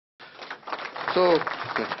So,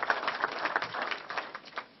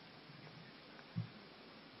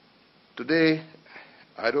 today,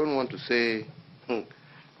 I don't want to say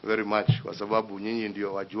very much kwa sababu nyinyi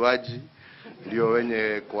ndio wajuaji, ndio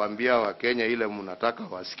wenye kuambia wa Kenya ile mnataka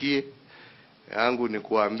wasikie. Yangu ni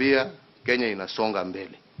kuambia Kenya inasonga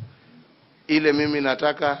mbele. Ile mimi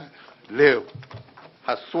nataka leo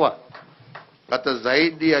haswa hata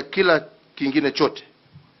zaidi ya kila kingine chote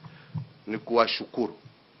ni kuwashukuru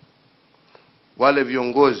wale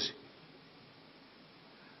viongozi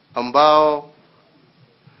ambao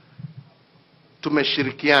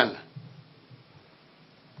tumeshirikiana,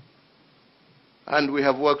 and we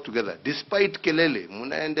have worked together despite kelele.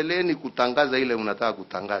 Mnaendeleeni kutangaza ile mnataka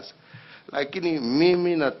kutangaza, lakini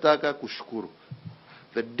mimi nataka kushukuru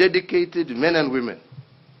the dedicated men and women,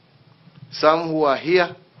 some who are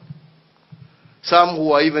here, some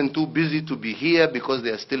who are even too busy to be here because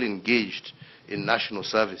they are still engaged in national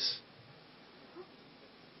service,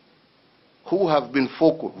 who have been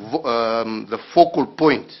the focal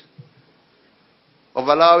point of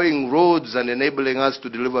allowing roads and enabling us to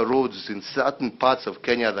deliver roads in certain parts of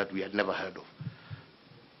Kenya that we had never heard of.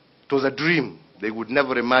 It was a dream. They would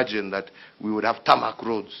never imagine that we would have tarmac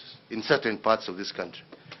roads in certain parts of this country.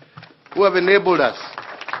 Who have enabled us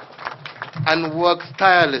and worked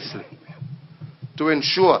tirelessly to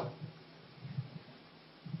ensure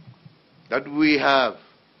that we have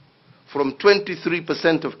from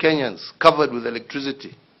 23% of Kenyans covered with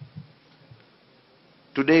electricity.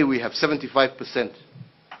 Today we have 75%.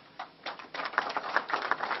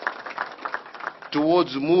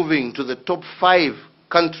 Towards moving to the top 5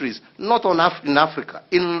 countries, not in Africa,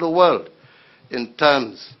 in the world, in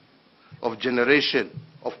terms of generation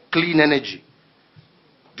of clean energy,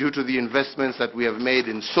 due to the investments that we have made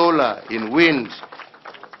in solar, in wind,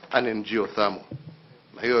 and in geothermal.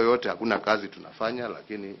 Na hiyo yote hakuna kazi tunafanya,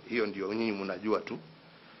 lakini hiyo ndio nyinyi mnajua tu.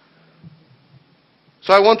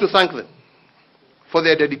 So I want to thank them for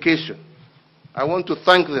their dedication. I want to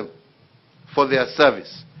thank them for their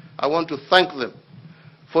service. I want to thank them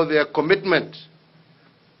for their commitment,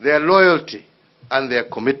 their loyalty, and their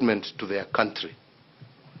commitment to their country.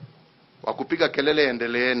 Wakupiga kelele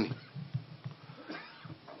endeleeni.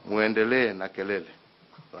 Muendelee na kelele.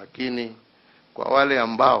 Lakini kwa wale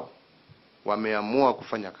ambao wameamua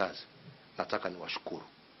kufanya kazi, nataka niwashukuru.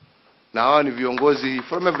 Na hawa ni viongozi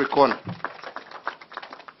from every corner.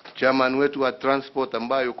 Chairman wetu wa transport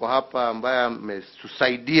ambaye yuko hapa, ambaye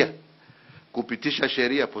ametusaidia kupitisha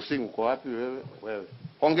sheria. Posing, uko wapi wewe? Wewe.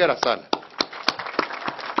 Hongera sana.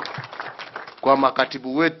 Kwa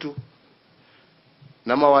makatibu wetu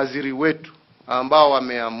na mawaziri wetu ambao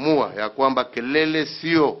wameamua ya kwamba kelele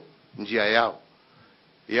sio njia yao.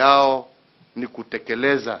 Yao ni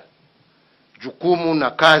kutekeleza jukumu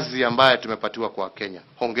na kazi ambayo tumepatiwa kwa Kenya.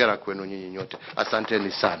 Hongera kwenu nyinyi nyote.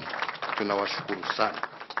 Asanteni sana. Tunawashukuru sana.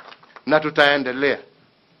 Na tutaendelea.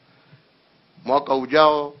 Mwaka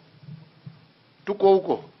ujao tuko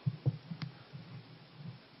huko.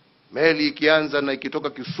 Meli ikianza na ikitoka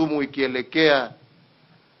Kisumu ikielekea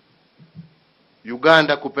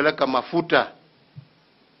Uganda kupeleka mafuta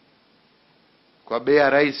kwa bei ya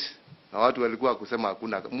rais, na watu walikuwa kusema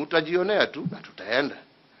hakuna. Mtajionea tu na tutaenda.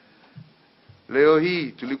 Leo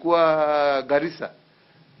hii tulikuwa Garissa.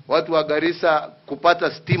 Watu wa Garissa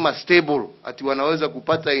kupata stima stable, ati wanaweza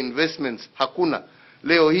kupata investments, hakuna.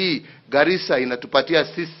 Leo hii Garissa inatupatia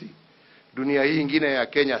sisi dunia hii ingine ya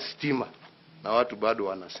Kenya stima, na watu bado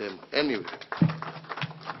wanasema. Anyway,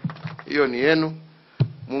 hiyo ni yenu.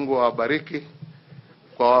 Mungu awabariki.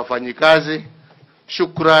 Kwa wafanyikazi,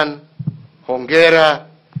 shukran, hongera,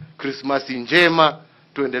 Christmas njema,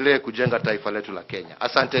 tuendelee kujenga taifa letu la Kenya.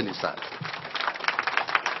 Asanteni sana.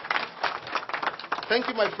 Thank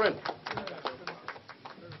you, my friend.